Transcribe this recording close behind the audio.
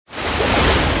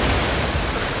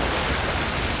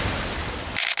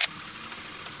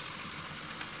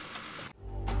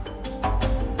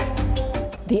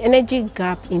The energy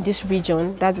gap in this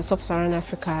region, that's the sub-Saharan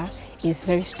Africa, is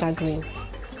very staggering.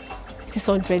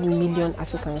 600 million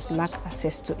Africans lack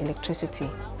access to electricity.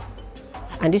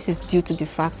 And this is due to the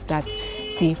fact that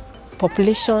the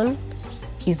population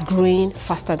is growing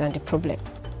faster than the problem.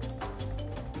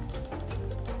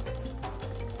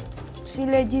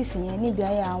 Villages yẹn níbi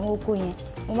ayé àwọn oko yẹn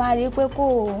mo máa rí pé kò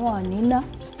wọ́n níná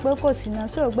pé kò síná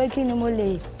so pé kí ni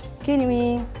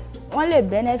wọ́n lè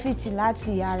benefit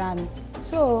láti ara mi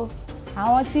so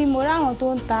àwọn tí mo ráwọn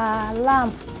tó ń ta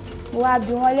lamp mo wá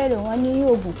bi wọ́n lérè wọ́n ní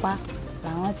Ògùnpa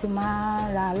làwọn ti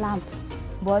máa ra lamp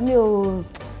but mi ò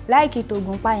like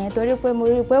t'Ògùnpa yẹn torí pé mo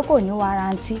rí pé kò ní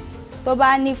warranty tó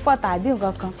bá ní fault tàbí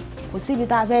nǹkan kan kò síbi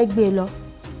tá fẹ́ gbé lọ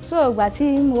so ìgbà tí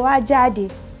mo wá jáde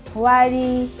mo wá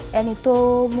rí ẹni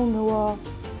tó mú mi wọ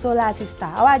solar sister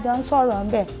àwa jọ ń sọ̀rọ̀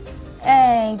ńbẹ̀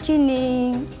kí ni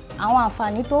àwọn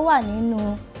àǹfààní tó wà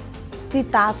nínú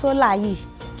títa solar yìí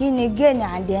kí ni gain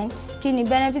and then kí ni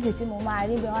benefit tí mo máa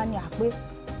rí bẹ́ẹ̀ wá ní àpé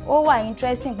ó wà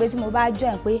interesting pé tí mo bá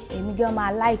join pé èmi gan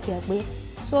máa like ẹ̀ pé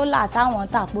solar táwọn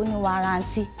tà pé ó ní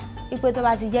warranty ipe tó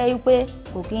bá ti jẹ́ pé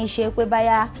kò kí ń ṣe pé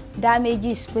báyà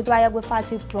damages pé tó bá yẹ pé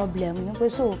factory problem ní pé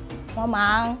so wọ́n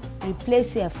máa ń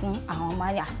replace ẹ̀ fún àwọn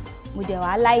máyà mo dẹ̀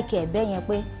wá like ẹ̀ bẹ́ẹ̀ yẹn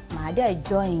pé màá dẹ̀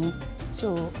join yín so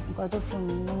nǹkan tó fún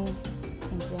mi ní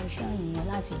impression nìyẹn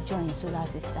láti join solar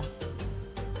sister.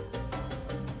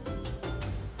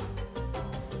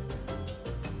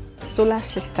 Solar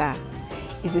Sister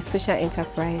is a social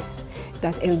enterprise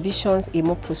that envisions a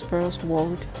more prosperous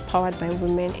world powered by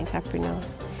women entrepreneurs.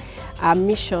 Our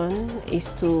mission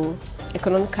is to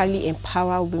economically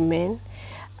empower women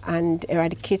and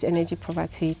eradicate energy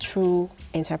poverty through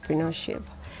entrepreneurship.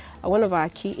 One of our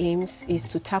key aims is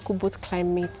to tackle both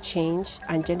climate change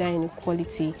and gender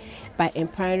inequality by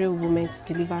empowering women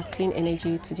to deliver clean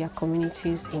energy to their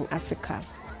communities in Africa.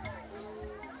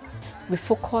 We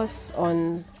focus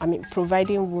on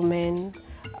providing women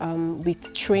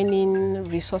with training,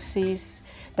 resources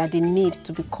that they need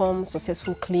to become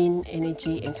successful clean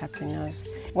energy entrepreneurs.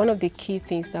 One of the key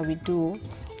things that we do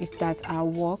is that our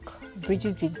work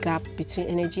bridges the gap between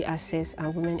energy access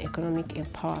and women economic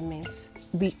empowerment.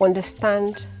 We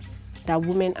understand that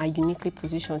women are uniquely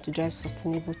positioned to drive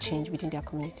sustainable change within their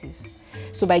communities.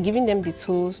 So by giving them the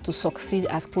tools to succeed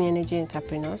as clean energy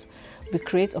entrepreneurs, we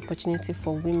create opportunity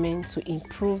for women to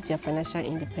improve their financial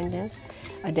independence,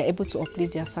 and they're able to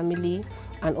uplift their family,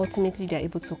 and ultimately they're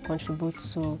able to contribute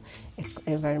to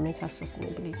environmental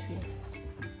sustainability.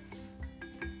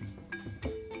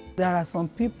 There are some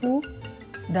people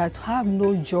that have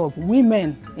no job,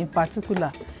 women in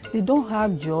particular. They don't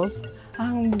have jobs,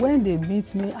 and when they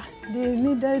meet me, they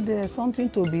needed something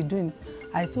to be doing.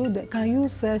 I told them, can you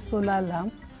sell solar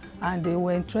lamp? And they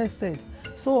were interested.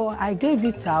 So I gave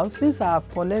it out since I have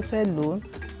collected loan,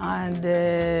 and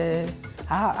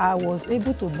I was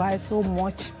able to buy so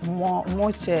much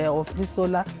of this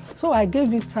solar. So I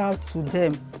gave it out to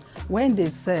them. When they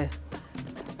sell,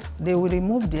 they will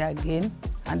remove their gain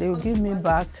and they will give me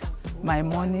back my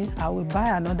money. I will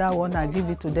buy another one and give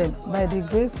it to them. By the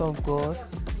grace of God,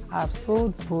 I've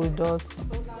sold products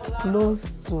close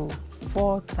to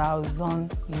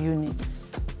 4,000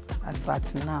 units as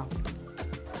at now.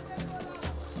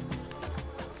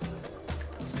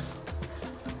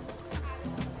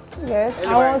 Yes,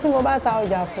 àwọn tí mo bá ta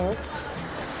ọjà fún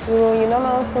ìròyìn náà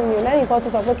máa ń fún mi lẹ́yìn kan tó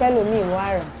sọ pé kẹ́lòmíì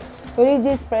wá rà torí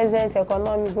this present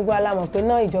economy gbogbo alámọ̀ pé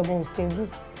náà ìjọba ò stable.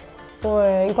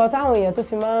 Nǹkan táwọn èèyàn tó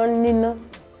fi máa ń níná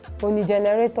oní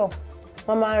generator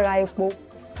wọ́n máa ń ra epo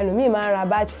ẹlòmíì máa ń ra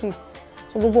battery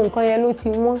so gbogbo nǹkan yẹn ló ti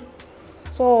wọ́n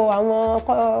so àwọn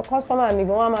customer mi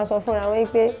gan wọ́n máa sọ fúnra wọn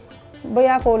pé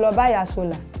bóyá kó lọ báyà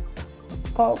solar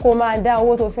kó máa dá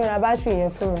owó tó fi ra battery yẹn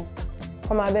fún wọn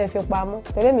kó máa bẹ́ẹ̀ fi pamọ́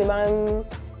torí mi máa ń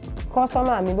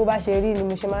customer mi bó bá ṣe rí ni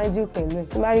mo ṣe máa ń deal pẹ̀lú ẹ̀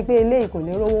tí máa rí pé eléyìí kò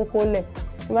ní rówó kó lẹ̀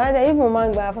tí máa ń dẹ̀ even máa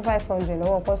ń gba 500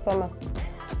 lọ́wọ́ customer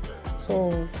so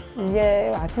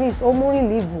ìyẹn at least ó mú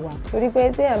relief wá torí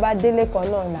pé téèyàn bá délé kan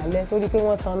náà lálẹ́ torí pé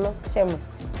wọ́n tan náà ṣe mọ̀.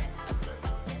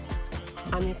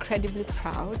 I'm incredibly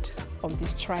proud of the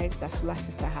strides that Solar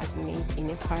Sister has made in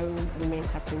empowering women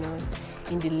entrepreneurs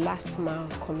in the last mile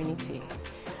community.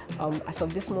 As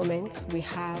of this moment, we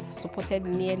have supported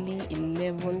nearly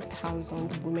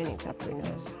 11,000 women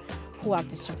entrepreneurs who have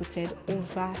distributed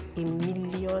over 1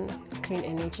 million clean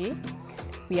energy.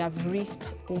 We have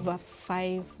reached over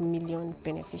 5 million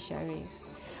beneficiaries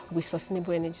with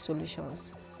sustainable energy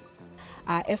solutions.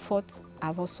 Our efforts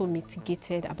have also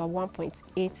mitigated about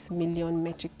 1.8 million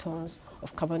metric tons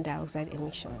of carbon dioxide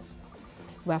emissions.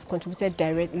 We have contributed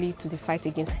directly to the fight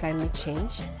against climate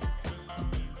change.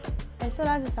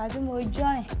 Solar Sister tí mo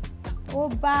join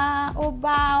ó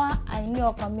bá àìní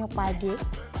ọkàn mi pàdé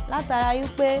látara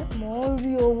wípé mò ń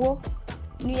rí owó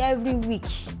ní every week.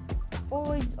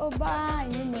 Ó bá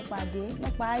àìní mi pàdé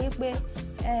nípa wípé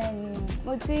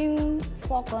mo ti ń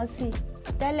fọkàn sí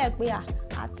tẹ́lẹ̀ pé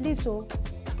at least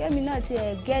kémi náà ti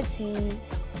gẹ́ẹ̀tì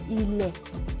ilẹ̀.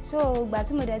 So ìgbà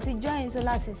tí mo dẹ̀ ti join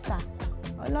Solar Sister,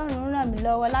 Ọlọ́run ràn mí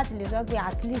lọ́wọ́ láti lè sọ pé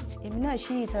at least èmi náà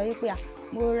ṣì sọ wípé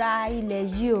mo ra ilẹ̀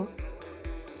yìí o.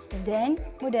 Then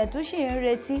mo dẹ̀ tún ṣì ń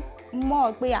retí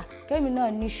mọ̀ pé kémi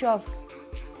náà ní shop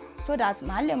so that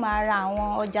màá lè máa ra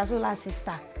àwọn ọjà Solar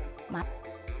Sister.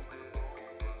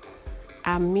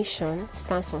 Our mission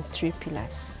stands on 3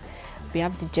 pillars. We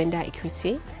have the gender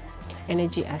equity,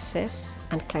 energy access,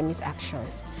 and climate action.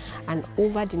 And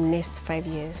over the next 5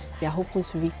 years, we are hoping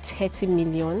to reach 30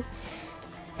 million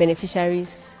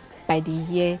beneficiaries by the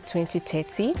year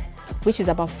 2030, which is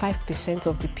about 5%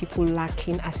 of the people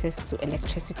lacking access to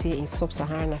electricity in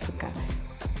sub-Saharan Africa.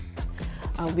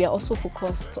 We are also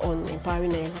focused on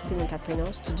empowering existing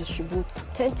entrepreneurs to distribute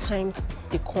 10 times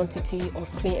the quantity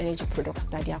of clean energy products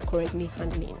that they are currently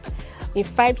handling. In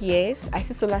 5 years, I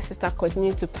see Solar Sister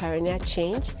continuing to pioneer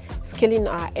change, scaling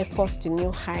our efforts to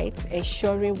new heights,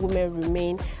 ensuring women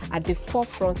remain at the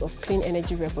forefront of clean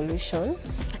energy revolution.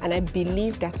 And I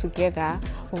believe that together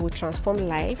we will transform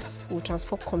lives, we will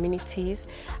transform communities,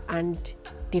 and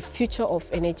the future of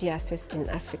energy access in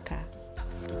Africa.